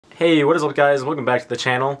Hey, what is up guys? Welcome back to the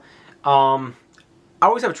channel. I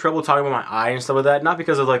always have trouble talking about my eye and stuff like that, not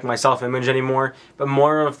because of like my self-image anymore, but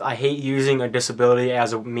more of I hate using a disability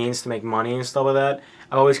as a means to make money and stuff like that.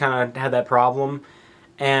 I've always kind of had that problem,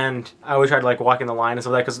 and I always tried to like walk in the line and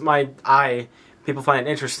stuff like that because my eye, people find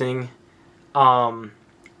it interesting, and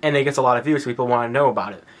it gets a lot of views, so people want to know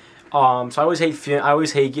about it. So I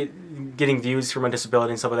always hate getting views from a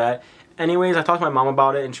disability and stuff like that. Anyways, I talked to my mom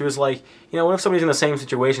about it, and she was like, you know, what if somebody's in the same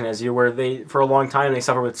situation as you, where they, for a long time, they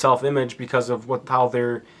suffer with self-image because of how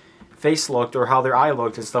their face looked or how their eye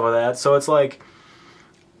looked and stuff like that. So it's like,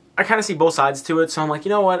 I kind of see both sides to it, so I'm like, you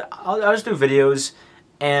know what, I'll just do videos,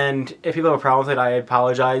 and if people have a problem with it, I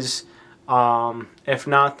apologize. If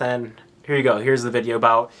not, then here you go. Here's the video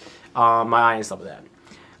about my eye and stuff like that.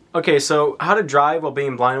 Okay, so how to drive while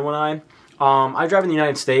being blind in one eye. I drive in the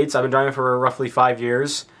United States. I've been driving for roughly 5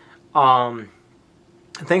 years.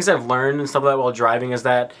 Things I've learned and stuff like that while driving is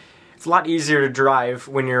that it's a lot easier to drive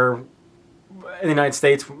when you're in the United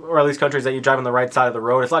States, or at least countries that you drive on the right side of the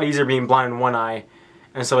road. It's a lot easier being blind in one eye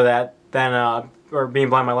and stuff like that than, or being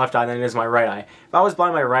blind in my left eye than it is my right eye. If I was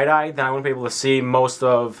blind in my right eye, then I wouldn't be able to see most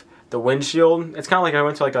of the windshield. It's kind of like I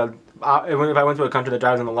went to like if I went to a country that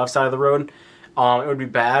drives on the left side of the road, it would be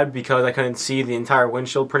bad because I couldn't see the entire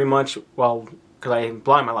windshield pretty much, well, because I'm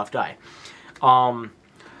blind in my left eye.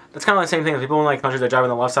 That's kind of the same thing. People in like countries that drive on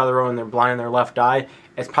the left side of the road and they're blind in their left eye,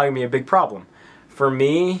 it's probably going to be a big problem. For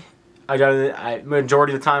me,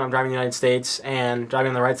 majority of the time I'm driving in the United States and driving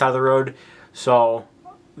on the right side of the road, so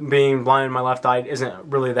being blind in my left eye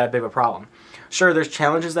isn't really that big of a problem. Sure, there's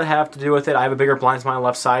challenges that have to do with it. I have a bigger blind spot on my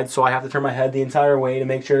left side, so I have to turn my head the entire way to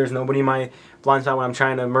make sure there's nobody in my blind spot when I'm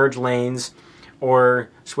trying to merge lanes or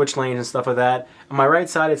switch lanes and stuff like that. On my right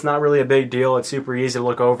side, it's not really a big deal. It's super easy to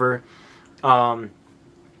look over.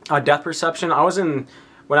 Depth perception.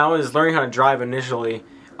 When I was learning how to drive initially,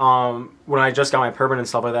 when I just got my permit and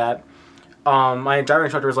stuff like that, my driving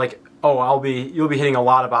instructor was like, "Oh, you'll be hitting a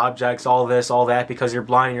lot of objects, all this, all that, because you're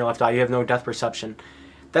blind in your left eye. You have no depth perception."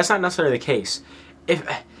 That's not necessarily the case.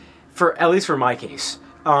 At least for my case,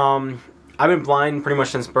 I've been blind pretty much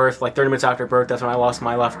since birth. Like 30 minutes after birth, that's when I lost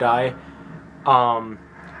my left eye.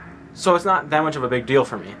 So it's not that much of a big deal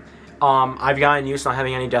for me. I've gotten used to not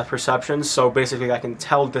having any depth perception, so basically I can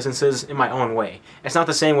tell distances in my own way. It's not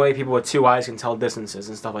the same way people with two eyes can tell distances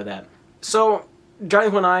and stuff like that. So,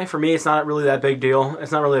 driving one eye, for me, it's not really that big deal.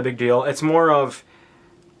 It's not really a big deal. It's more of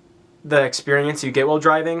the experience you get while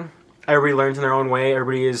driving. Everybody learns in their own way.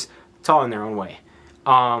 Everybody is taught in their own way.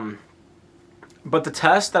 But the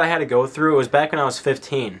test that I had to go through, it was back when I was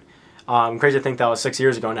 15. Crazy to think that was 6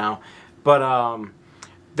 years ago now. But,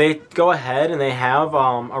 they go ahead and they have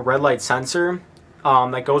a red light sensor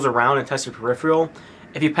that goes around and tests your peripheral.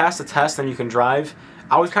 If you pass the test, then you can drive.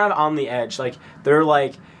 I was kind of on the edge. Like, they're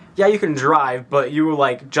like, yeah, you can drive, but you will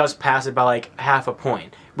like just pass it by like half a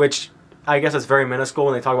point, which I guess is very minuscule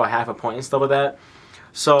when they talk about half a point and stuff like that.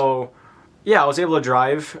 So, yeah, I was able to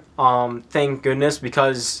drive. Thank goodness,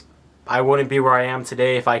 because I wouldn't be where I am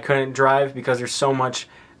today if I couldn't drive, because there's so much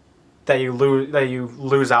that you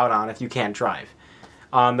lose out on if you can't drive.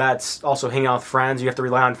 That's also hanging out with friends. You have to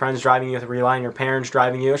rely on friends driving you. You have to rely on your parents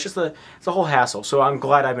driving you. It's a whole hassle. So I'm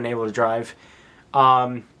glad I've been able to drive.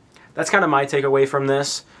 That's kind of my takeaway from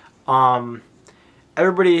this.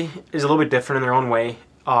 Everybody is a little bit different in their own way.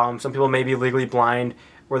 Some people may be legally blind,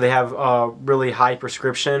 or they have a really high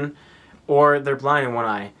prescription, or they're blind in one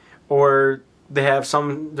eye, or they have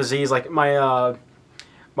some disease. Like my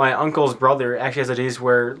uncle's brother actually has a disease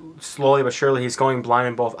where slowly but surely he's going blind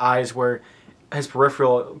in both eyes, where his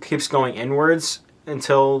peripheral keeps going inwards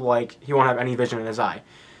until like he won't have any vision in his eye.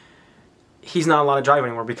 He's not allowed to drive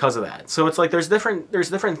anymore because of that. So it's like there's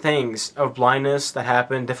different things of blindness that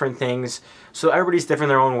happen, different things. So everybody's different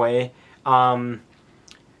in their own way. I'm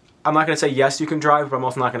not going to say yes, you can drive, but I'm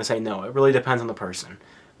also not going to say no. It really depends on the person.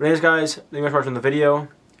 But anyways, guys, thank you much for watching the video,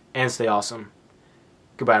 and stay awesome.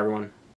 Goodbye, everyone.